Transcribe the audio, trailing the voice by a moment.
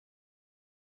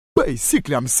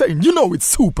Basically, I'm saying, you know it's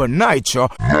Super NYTRO.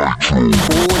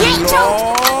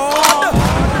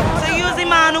 So use the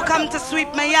man who come to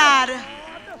sweep my yard.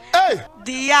 Hey!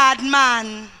 The yard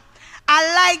man.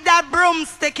 I like that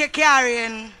broomstick you're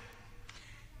carrying.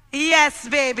 Yes,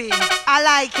 baby, I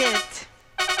like it.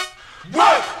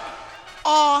 Work!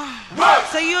 Oh, Work!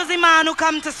 so use the man who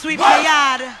come to sweep my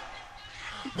yard.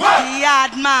 Work! The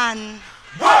yard man.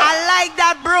 Work! I like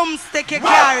that broomstick you're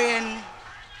carrying.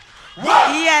 Work!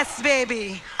 Yes,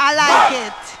 baby, I like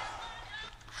it.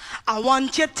 I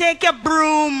want you to take your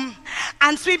broom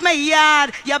and sweep my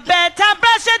yard. You better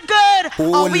brush it good,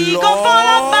 or we gon'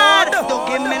 fall apart. Don't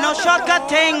give me no shortcut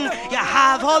thing. You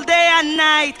have all day and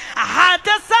night. I had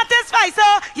to satisfy, so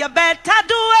you better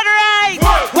do it right.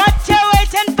 What you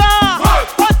waiting for?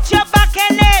 Put your back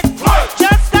in it.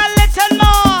 Just a little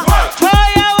more. Throw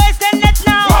your waist in it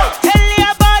now. Tell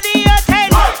your body you're 10.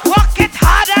 Walk it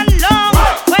hard and long.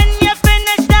 When you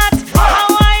finish that, how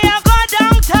are you go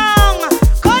downtown?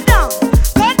 Go down,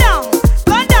 go down,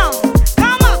 go down.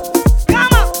 Come up,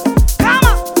 come up, come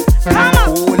up, come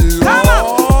up, come up.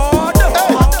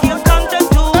 What you come to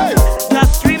do,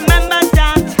 just remember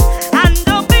that. And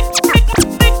the big, big,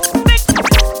 big, big.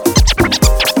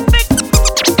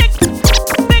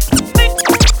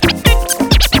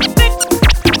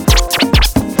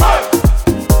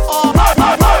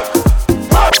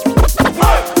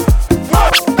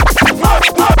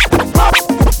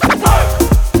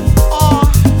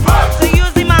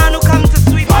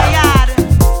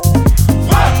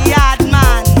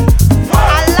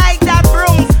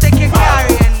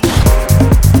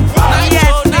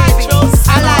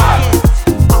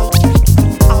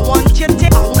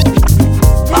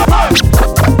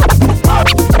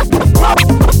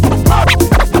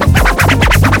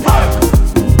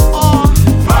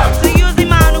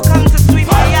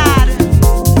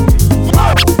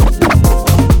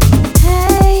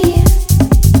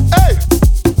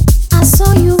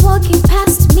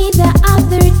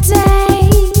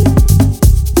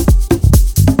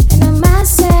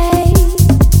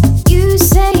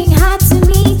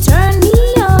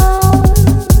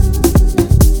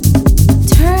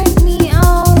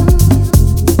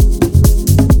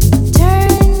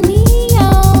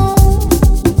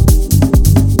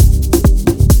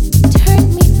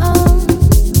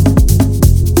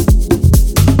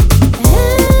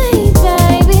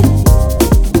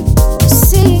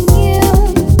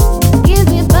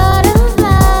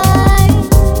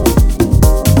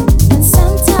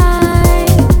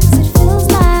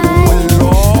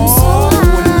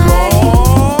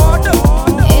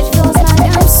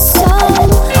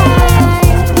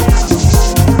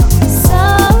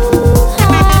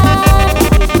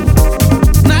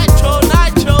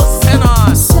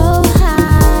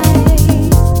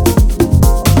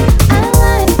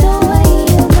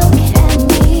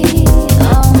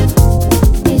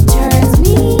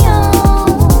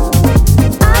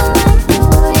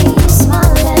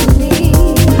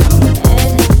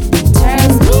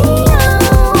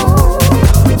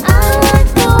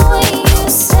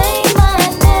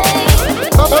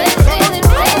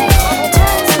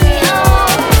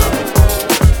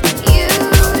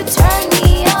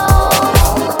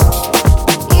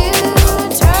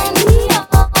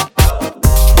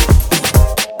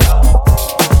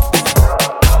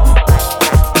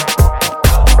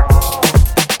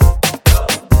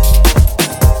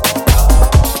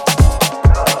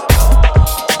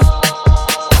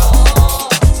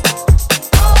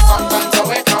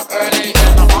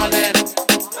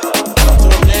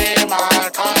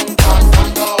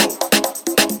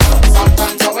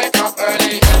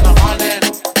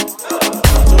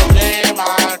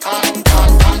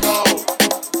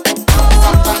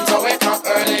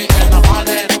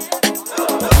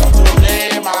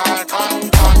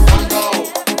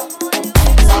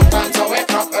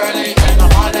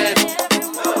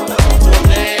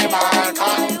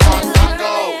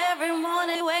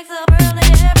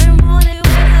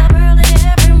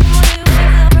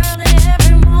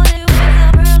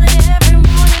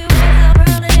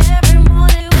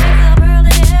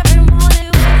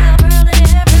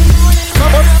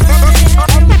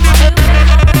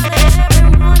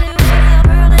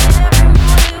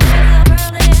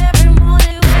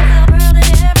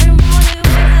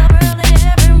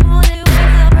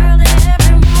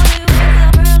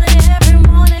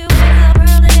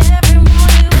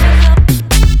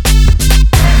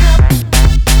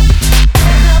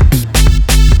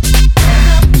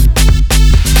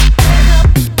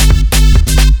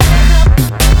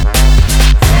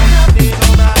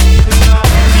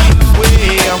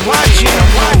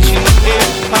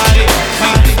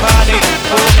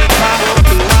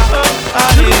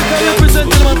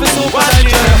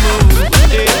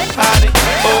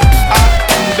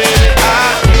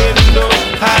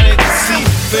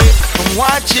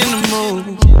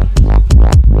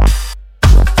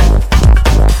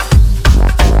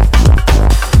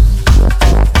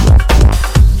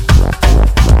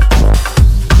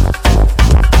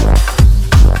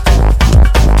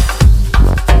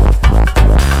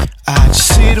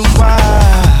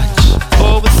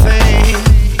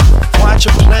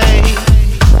 watch her play.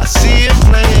 I see her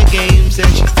playing games and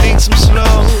she thinks I'm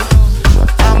slow.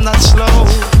 I'm not slow,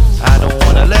 I don't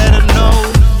wanna let her know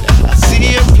that I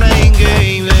see her playing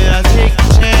games and I take a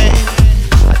chance.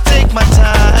 I take my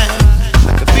time,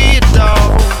 I could be a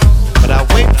dog, but I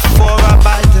wait before I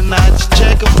bite and I just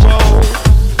check a roll.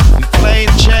 We playing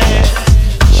chess,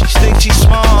 she thinks she's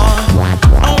smart,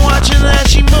 I'm watching as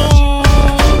she moves.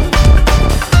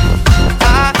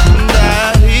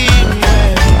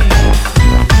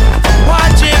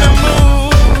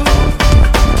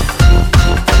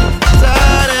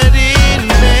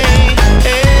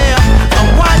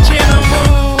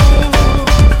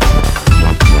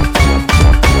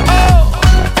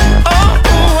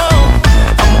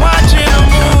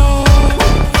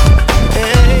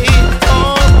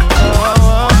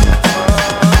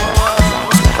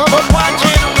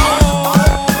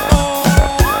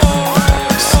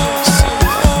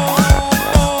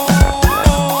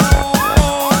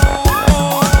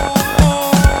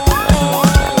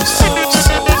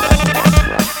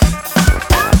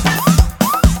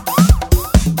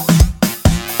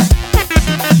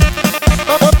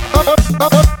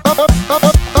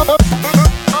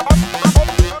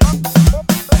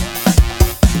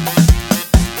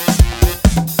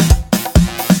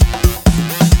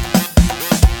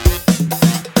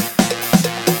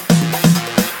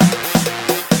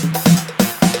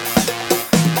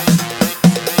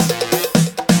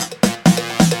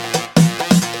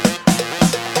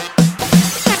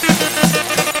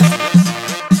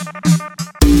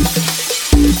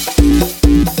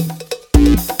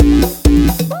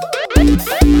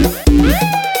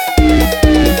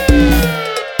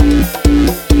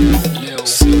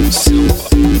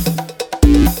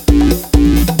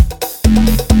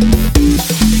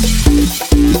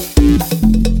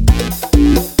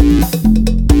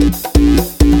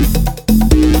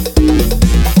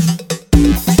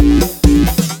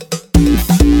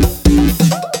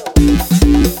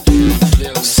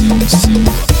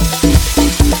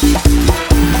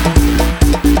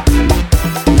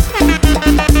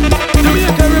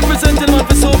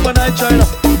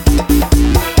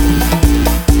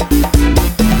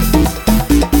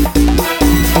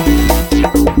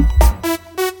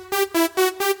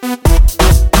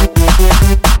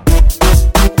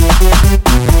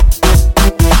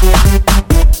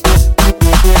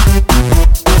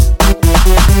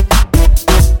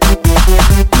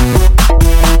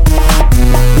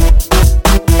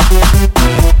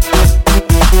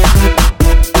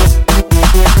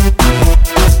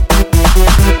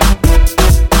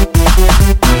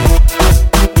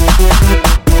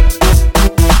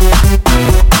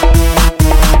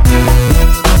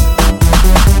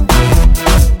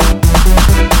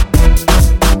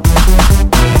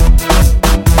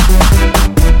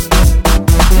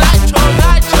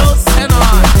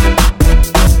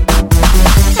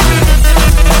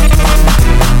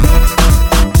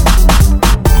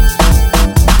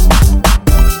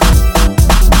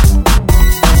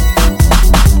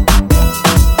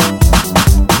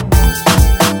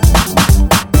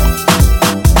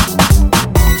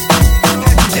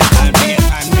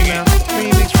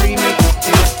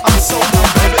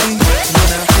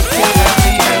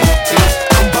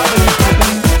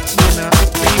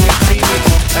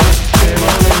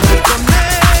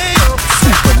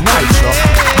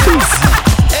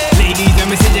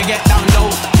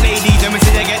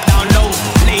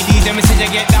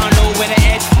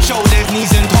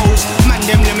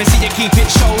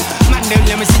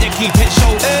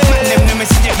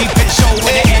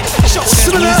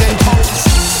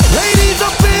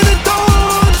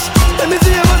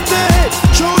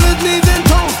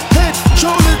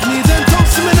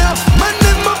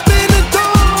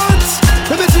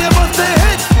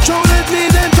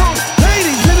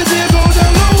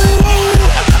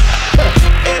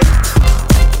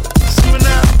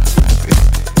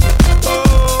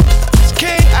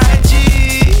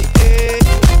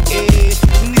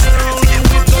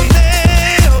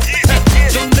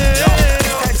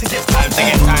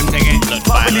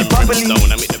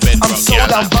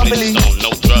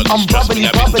 I'm bubbly.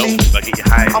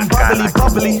 I'm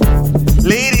bubbly.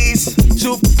 Ladies,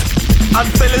 and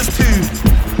fellas too.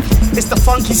 It's the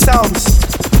funky sounds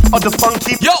of the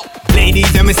funky. Yo,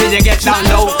 Ladies, let me see you get down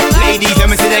low. Ladies, let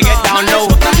me see you get down low.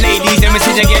 Ladies, let me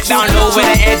see you get down low. With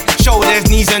the head, shoulders,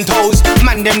 knees and toes.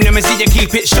 Man them, let me see you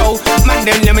keep it show. Man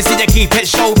them, let me see you keep it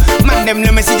show. Man them,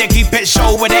 let me see you keep it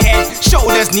show. With the head,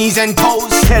 shoulders, knees and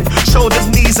toes. Head, shoulders,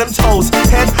 knees and toes.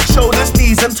 Head, shoulders,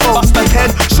 knees and toes.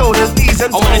 Head, shoulders, knees and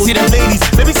toes. I wanna see them. Ladies,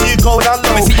 let me see you go down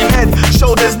low. Head,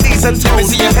 shoulders, knees and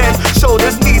toes. Head,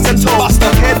 shoulders, knees and toes.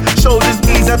 Head, shoulders,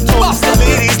 knees and toes.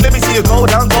 Ladies, let me see you go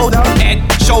down, go down. Head,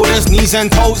 shoulders, knees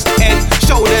and toes. Head,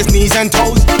 shoulders, knees and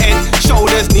toes. Head,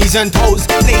 shoulders, knees and toes.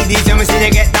 Ladies, let me see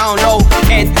you get down low.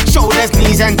 Head, shoulders,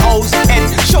 knees and toes. Head,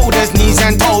 shoulders, knees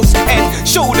and toes. Head,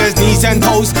 shoulders, knees and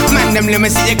toes. Man them, let me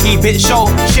see you keep it show.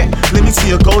 Shit. Let me see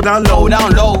you go down low. Go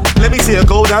down low. Let me see you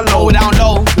go down low. Go down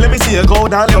low. Let me see you go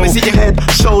down low. Let me see your head,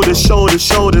 shoulders, shoulders,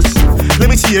 shoulders. Let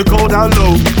me see you go down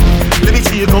low. Let me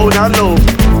see you go down low.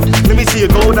 Let me see you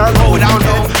go down low. Go down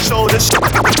low. Shoulders.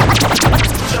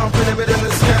 Jump in the middle of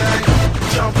the sky.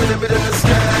 Jump in the middle of the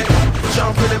sky.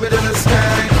 Jump in the middle of the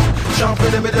sky. Jump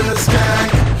in the middle of the sky.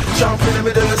 Jump in the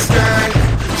middle of the sky.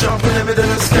 Jump in the middle of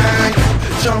the sky.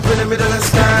 Jump in the middle of the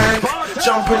sky.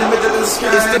 Jump in the middle of the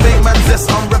sky. It's the big man zest,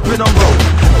 I'm reppin' on road.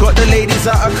 Got the ladies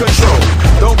out of control.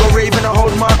 Don't go raving, I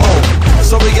hold my own.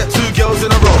 So we get 2 girls in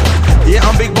a row. Yeah,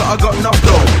 I'm big, but I got enough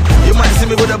dough. You might see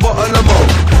me with a bottle of mo.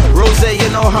 Rose, you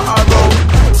know how I roll.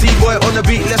 T-boy on the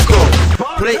beat, let's go.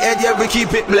 Play Ed, yeah, we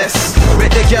keep it blessed.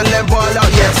 Make the girl them ball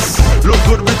out, yes. Look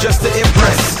good, but just to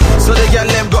impress. So the girl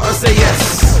them gotta say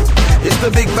yes. It's the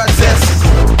big bad zest.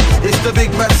 It's the big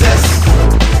bad zest.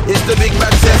 It's the big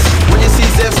bad zest. When you see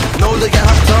zest, know that you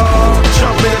have to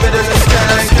jump in the middle of the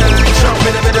sky. Jump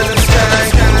in the middle of the sky.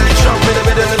 Jump in the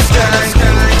middle of the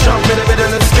sky. Jump in the middle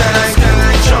of the sky.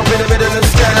 Jump in the middle of the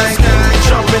sky.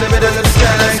 Jump in the middle of the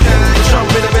sky.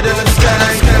 Jump in the middle of the sky.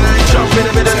 Jump in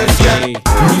the middle of the sky.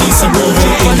 We need some real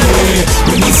hair in here.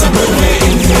 We need some real hair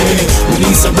in here. We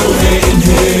need some real hair in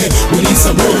here. We need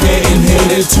some real hair in here.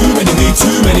 There's too many weave,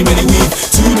 too many weave.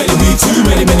 Too many weave, too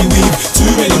many weave.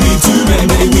 Too many weave, too many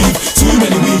weave. Too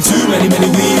many weave, too many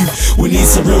weave. We need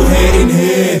some real hair in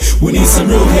here. We need some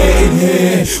real hair in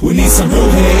here. We need some real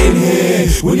hair in here.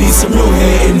 We need some real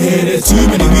hair in here. There's too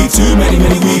many weave, too many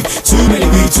weave. Too many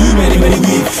weave, too many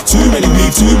weave. Too many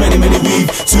weave, too many weave.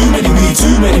 Too many weave,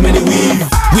 too many weave.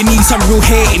 We need some real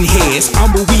hair in here. It's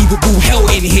unbelievable hell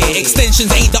in here.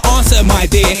 Extensions ain't the answer, my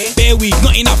dear. Bare weave,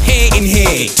 not enough hair in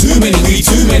here. Too many weave,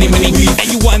 too many weave. And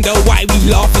you wonder why we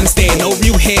laugh and stare. No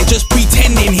real hair, just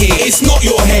pretending here. It's not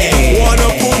your hair. Wanna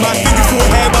pull my beautiful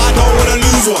hair, but I don't wanna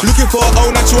lose one. Looking for an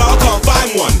au natural, I can't find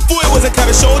one. Thought it was a kind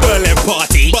of shoulder length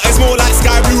party, but it's more like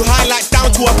sky blue highlights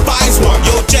down to a thighs one.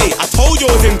 Yo Jay, I told you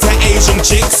I was into Asian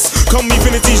chicks. Come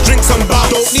infinities, drink some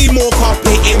bout. Don't need more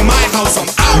carpet in my house, I'm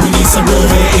out. We need some real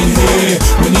hair in here.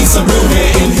 We need some real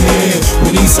hair in here. We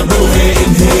need some real hair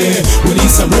in here. We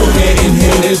need some real hair in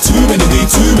here. There's too many weave,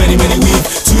 too many weave.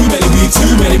 Too many weave,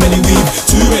 too many weave.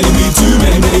 Too many weave, too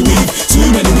many weave. Too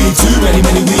many weave, too many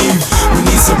weave. We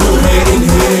need some real hair in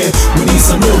here. We need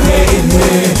some real hair in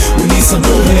here. We need some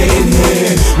real hair in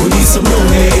here. We need some real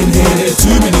hair in here. There's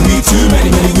too many weave, too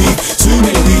many weave. Too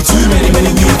many weave, too many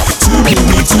weave. Too many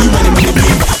weave, too many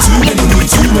weave. Too many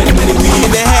weave, too many weave.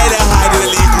 In the hair they hide in the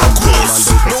legal course.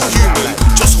 No human,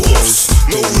 just horse.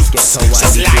 No roots,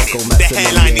 just lining. The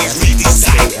hairline is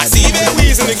redesigned. I see their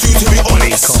reason the queue, to be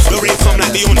honest. The rape come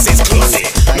like Beyonce's closet.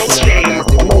 No shame.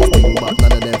 But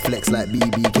none of them flex like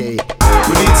BBK.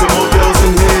 We need some more girls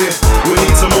in here. We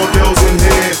need some more girls in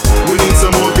here. We need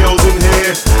some more girls in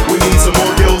here. We need some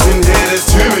more girls in here. There's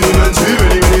too many man, too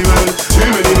many man. Too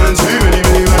many man, too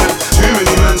many man. Too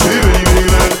many man, too many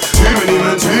man. Too many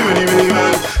man, too many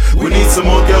man. We need some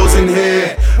more girls in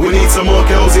here. We need some more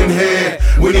girls in here.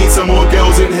 We need some more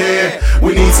girls in here.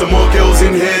 We need some more girls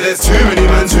in here. There's too many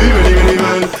man, too many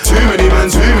man. Too many man,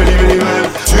 too many man.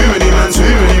 Too many man, too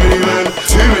many man.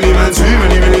 Too many man, too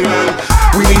many man.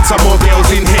 We need some more girls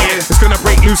in here. It's gonna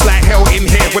break loose like hell in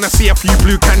here. When I see a few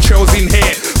blue can shells in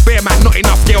here. Bare man, not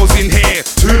enough girls in here.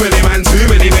 Too many man, too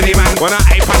many man. When I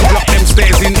ape and block them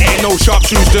stairs in air. No sharp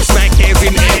shoes, just like hairs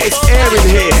in air. It's air in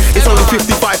here. It's only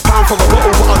 £55 for a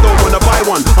bottle, but I don't wanna buy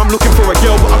one. I'm looking for a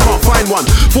girl, but I can't find one.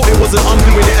 Thought it was an I'm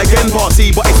doing it again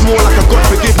party, but it's more like a God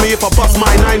forgive me if I bust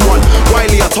my 9-1.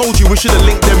 Wiley, I told you we should've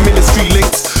linked them ministry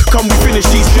links. Come we finish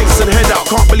these drinks and head out.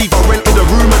 Can't believe I rented a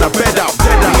room and a bed out.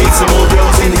 We need some more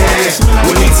girls in here.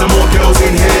 We need some more girls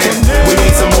in here. We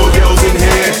need some more girls in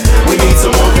here. We need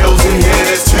some more girls in here.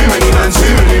 There's too many man,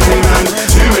 too many man.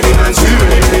 Too many man, too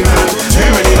many man. Too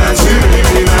many man, too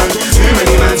many man. Too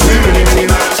many man, too many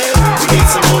man. We need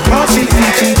some more girls in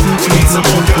here. We need some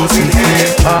more girls in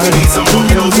here. We need some more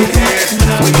girls in here.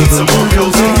 We need some more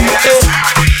girls in here.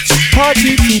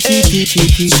 Party The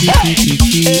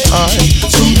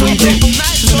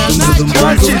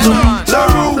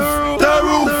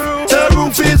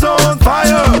roof is on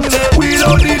fire. We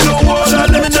don't need no water,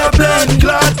 let the blood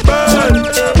clot burn.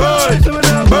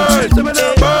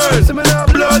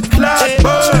 Blood clot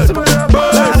burn.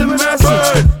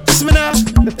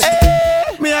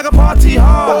 Me I got party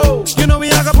hard. You know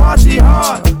me I got party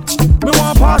hard. Me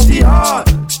want party hard.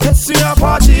 Yes, me I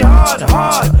party hard.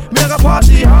 Me I got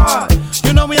party hard.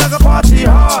 You know me I got party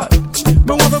hard. Me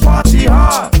want to party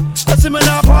hard. Yes, me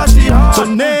I party hard.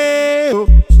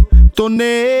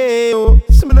 Tornado.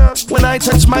 When I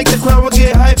touch mic, the crowd will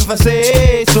get hype if I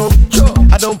say so.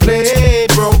 I don't play,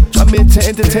 bro. I'm here to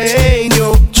entertain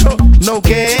you. No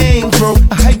games, bro.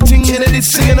 I hype ting in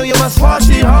this singing, oh, you must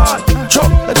party hard.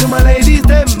 And to my ladies,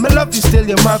 them, I love you still,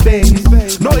 you're my baby.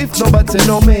 No if, no buts, and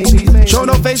no maybe. Show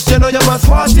no face, you know you must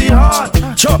party hard.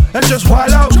 And just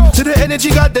wild out. To the energy,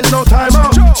 God, there's no time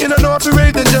out. You don't know if you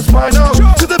rave, then just find out.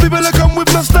 Cause the people that come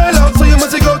with my style out, so you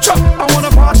must go, I wanna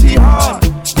party hard.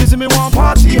 You see me want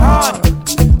party hard.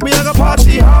 Me I got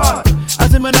party hard. I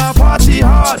see me now party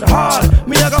hard.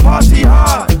 Me I got party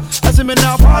hard. I see me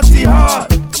now party hard.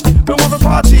 Me want to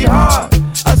party hard.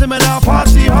 I see me now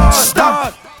party hard.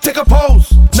 Stop. Take a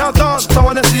pose, now dance. I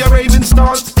wanna see a raving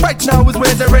stance. Right now is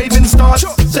where the raving starts.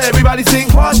 So everybody sing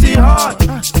party hard.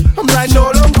 I'm like no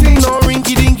long thing, no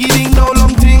rinky dinky ding, no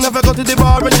long thing. If I go to the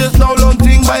bar and just no long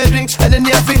thing, buy a drink and then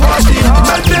you have to party hard.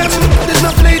 Like them, there's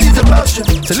enough ladies about you,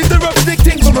 so leave the rough stick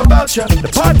thing from about you. The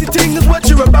party thing is what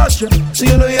you're about you. So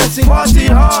you know you sing party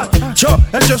hard,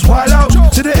 and just wild out.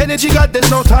 To the energy, God, there's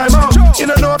no time out. You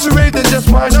don't know if you rave, then just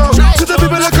find out. Cause the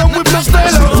people that come with no style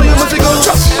out, so you must go.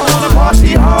 I wanna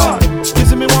party hard. You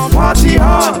see me want party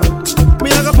hard.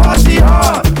 Me I got party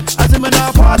hard. I see me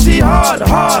now party hard.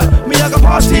 Me I got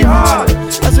party hard.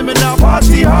 I see me now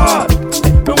party hard.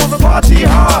 Me want to party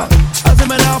hard. I see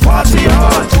me now party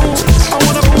hard. I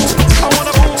wanna move. I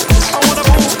wanna move. I wanna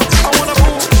move. I wanna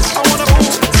move. I wanna move.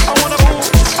 I wanna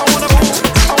move. I wanna move.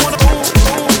 I wanna move.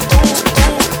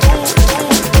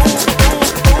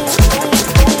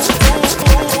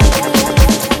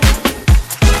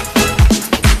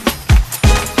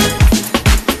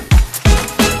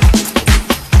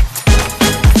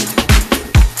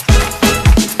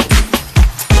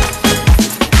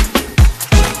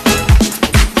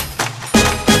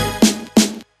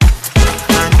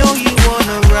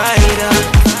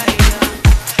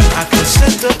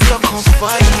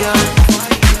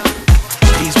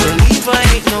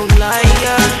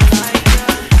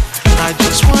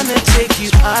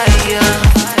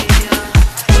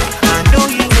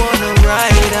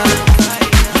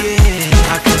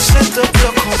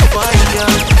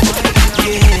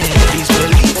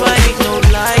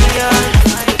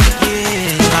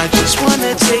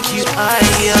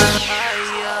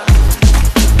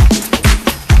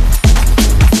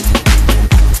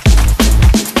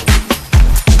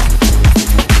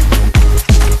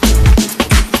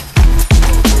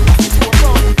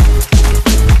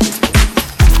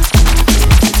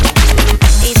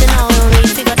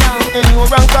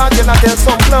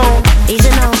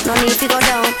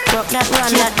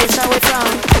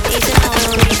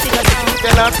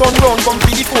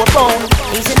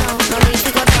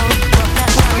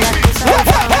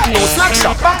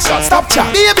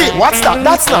 What's that?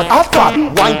 That's not hot pot.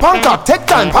 Wine pan top, take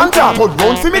time, pan top. Hold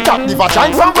round for me top, the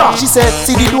vagina from rock. She said,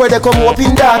 see the door they come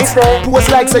open that. Pose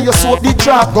like say you soap the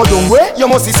trap. Go down way, you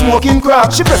must be smoking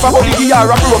crack. She prefer how the gear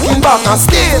a broken back and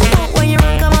still. When you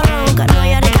run come around, I know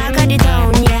you're the talk of the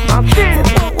town, yeah.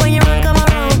 When you run come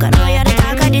around, I know you're the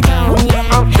talk of the town, yeah.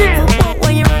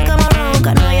 When you run come around,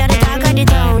 I know you're the talk of the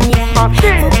town, yeah.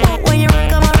 When you run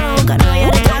come around, I know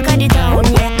you're the talk of the town,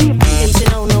 yeah. Easy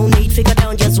now, no need figure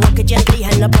down, just walk it gently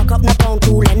and block up no pound.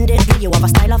 Cool and deadly, you have a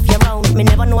style of your own. Me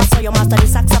never know I saw you master the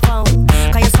saxophone.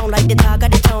 Cause you sound like the talk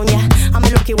of the town, yeah. I'm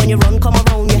lucky when you run, come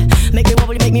around, yeah. Make me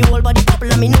wobble, make me whole body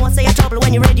bubble. And me know I say a trouble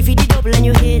when you're ready for the double and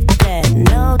you hit that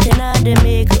note in the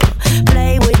maker.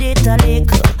 Play with it a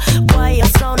little. Why you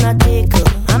sound a tickle?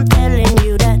 I'm telling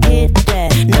you that hit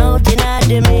that note in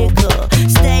the maker.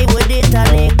 Stay with it a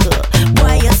little.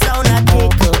 Why you sound a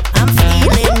tickle? I'm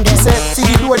feeling that. See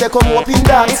the door they come open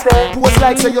that. Pose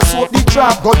like say you soap the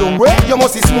trap. Go down way, you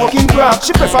must be smoking crack.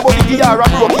 She prefer body gear a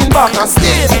broken back and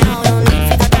still.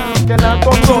 Girl I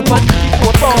come round from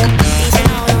 54 pound.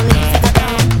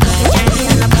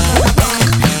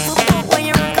 When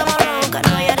you run come around, I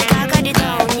know you're the talk of the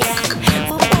town, yeah.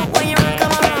 When you run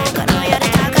come around, I know you're the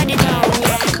talk of the town,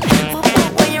 yeah.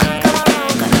 When you run come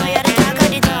around, I know you're the talk of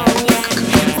the town, yeah.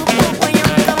 When you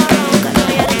run come around, I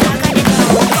know you're the talk of the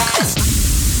town, yeah.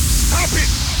 Stop it!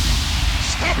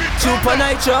 Stop it! Super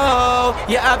NYTRO,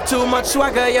 you have too much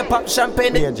swagger, you pop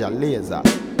champagne. Major laser.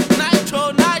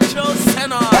 NYTRO,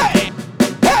 send on. Hey,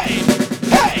 hey,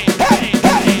 hey, hey,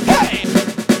 hey,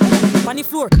 hey. On the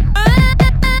floor.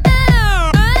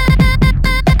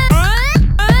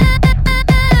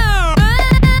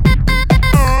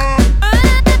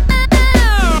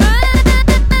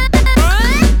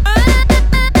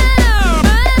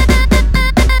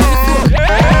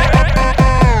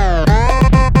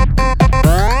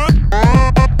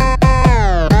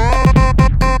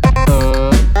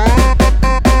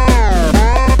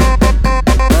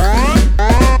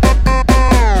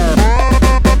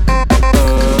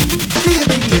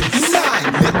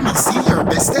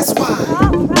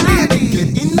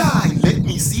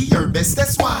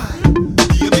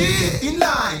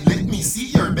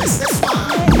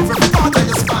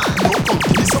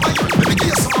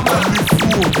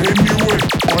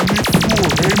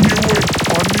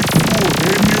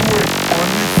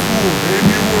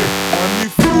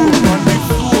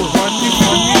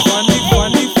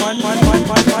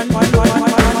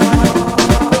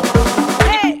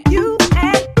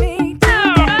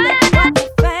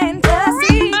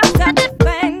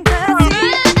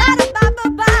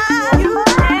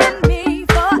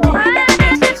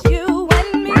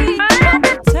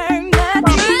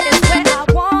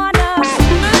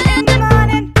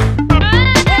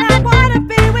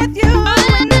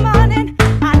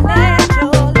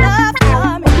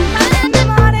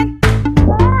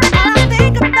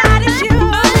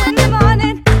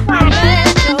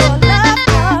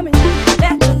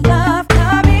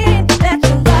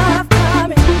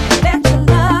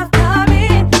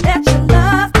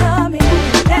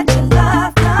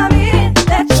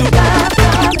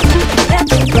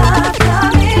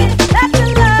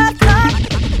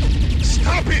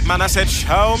 Man, I said,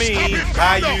 show me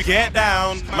how you get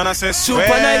down. Man, I said, Super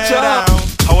swear NYTRO. down.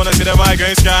 I wanna see the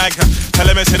migraine skank. Tell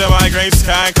him it's the migraine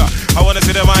skank. I wanna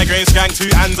see the migraine skank.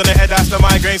 2 hands on the head, that's the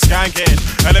migraine skanking.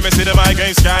 Tell him it's the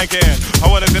migraine skanking.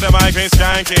 I wanna see the migraine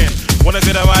skanking. Wanna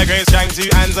see the migraine skank. 2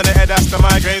 hands on the head, that's the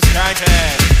migraine skanking.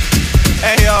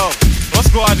 Hey yo, what's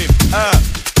going on?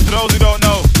 For those who don't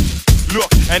know,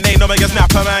 look, and they know me as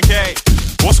Napper Man K.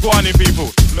 What's going on, people?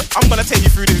 Look, I'm gonna take you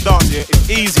through this dance here. It's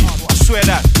easy. I swear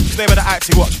that. Stay with the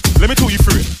acting. Watch. Let me talk you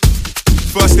through it.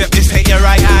 First step is take your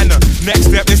right hand.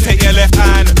 Next step is take your left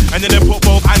hand. And then put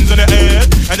both hands on the head.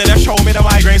 And then show me the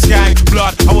migraine skank.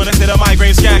 Blood, I wanna see the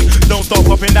migraine skank. Don't stop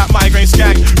popping that migraine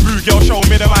skank. Rude girl, show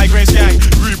me the migraine skank.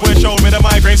 Rude boy, show me the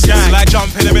migraine skank. Like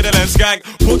jump in the middle and skank.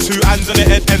 Put 2 hands on the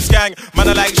head and skank. Man,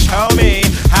 I like show me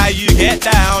how you get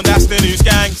down. That's the new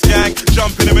skank, skank.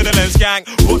 Jump in the middle and skank.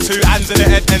 Put 2 hands on the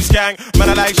head and skank.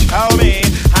 Man, I like show me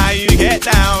how you get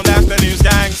down. That's the new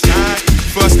skank, skank.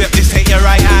 First step is take your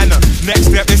right hand.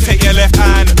 Next step is take your left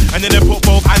hand. And then put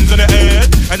both hands on the head.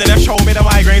 And then show me the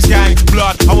migraine skank.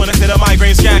 Blood, I wanna see the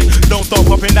migraine skank. Don't stop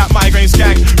popping that migraine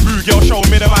skank. Rude girl, show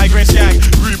me the migraine skank.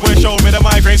 Rude boy, show me the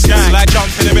migraine skank. Like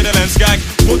jump in the middle and skank.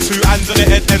 Put 2 hands on the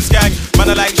head and skank. Man,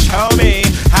 I like show me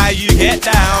how you get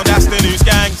down. That's the new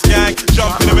skank, skank.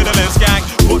 Jump in the middle and skank.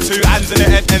 Put 2 hands on the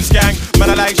head and skank.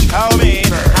 Man, I like show me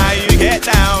how you get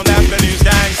down. That's the new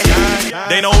skank,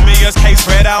 skank. They know me as K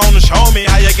swear down. Show me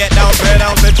how you get down, swear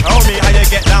down. Said show me how you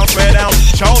get down, swear down.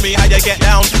 Show me how you get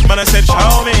down. Man, I said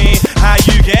show me how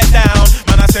you get down.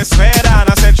 Man, I said swear down.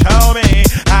 I said show me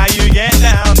how you get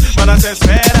down. Man, I said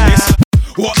swear down.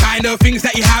 What kind of things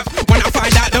that you have? When I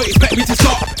find out, don't expect me to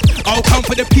stop. I'll come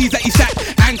for the peas that you sack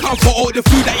and come for all the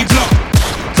food that you block.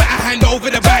 Better hand over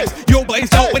the bags. Your boys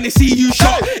don't when they see you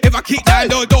shot. If I kick down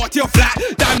the door to your flat,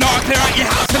 down now I'll clear out your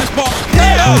house in the spot.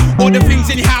 Clear all the things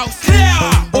in your house. Clear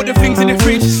all the things in the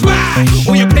fridge. Smash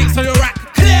all your plates on your rack.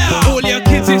 Clear all your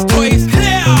kids' toys.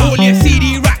 Clear all your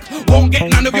CD rack. Won't get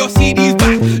none of your CDs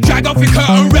back. Drag off your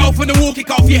curtain rail from the wall. Kick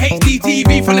off your HD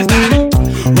TV from the stand.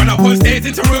 Run up on stairs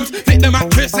into rooms. Flip the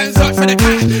mattress and search for the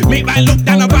cash. Make man look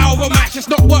down the barrel of a match. It's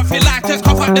not worth your life. Just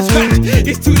cough up the scratch.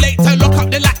 It's too late to lock up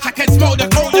the latch. I can smell the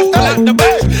cold. Just pull out the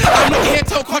bags. I'm not here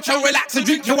to coach and relax and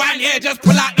drink your wine. Yeah, just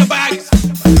pull out the bags.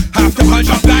 Have to punch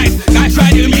up guys. Guys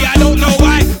riding me. I don't know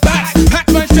why. Bags. Pack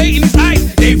man straight in his eyes.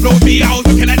 They float me. I was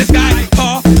looking at the sky.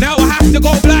 Now I have to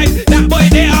go blind. That boy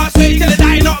there, I swear till the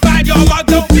die. Not bad. Your mug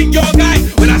don't think you're a guy.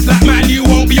 When I slap man, you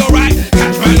won't be alright.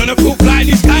 Catch man on the foot fly in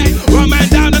the sky. Run man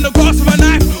down on the grass with a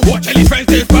knife. Watch all his friends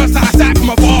do first outside from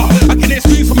afar. I can hear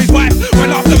screams from his wife. Run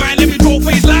after man, let me draw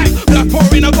for his life. Blood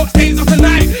pouring, I got stains off the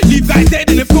knife. Leave guys dead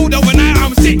in the field overnight.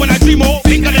 I'm sick when I dream or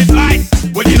think of this ice.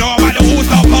 Well, you know about the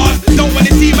all-star party.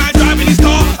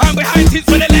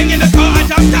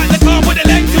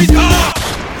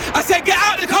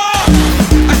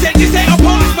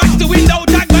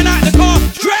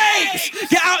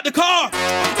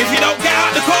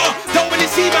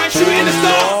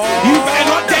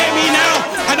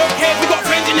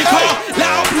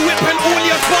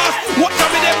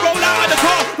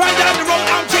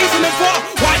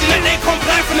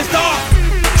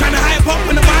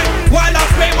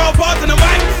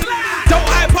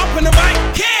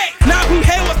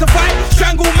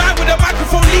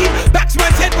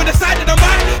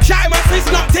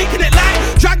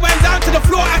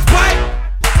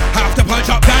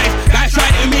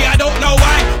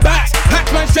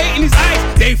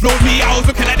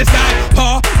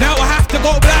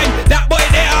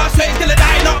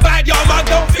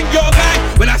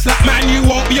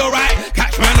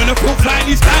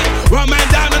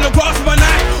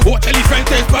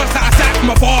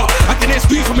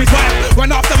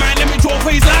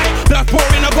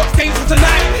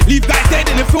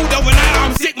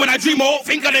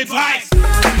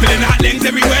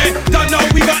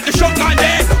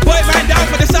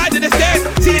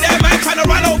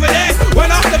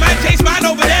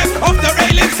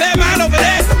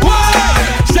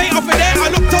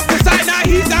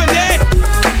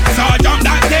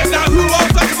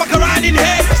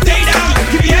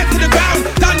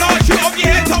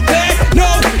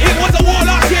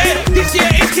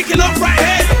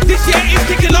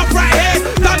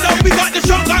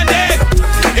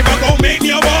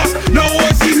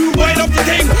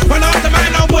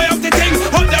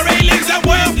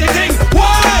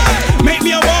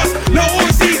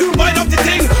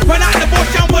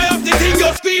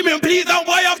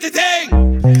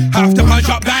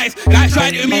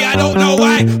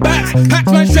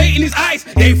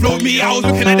 They flown me, I was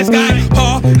looking at the sky.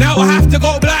 Now I have to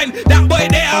go blind. That boy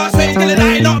there, I was saying gonna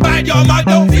lie. Not bad, yo, man,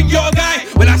 don't think you're a guy.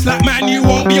 When I slap man, you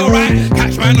won't be alright.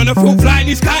 Catch man on the fruit fly in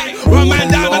the sky. Run man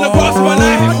down on the boss of my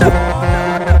life.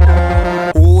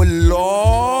 Oh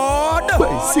Lord.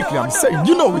 Basically, I'm saying,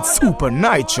 you know it's Super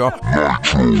NYTRO.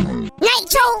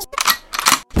 NYTRO.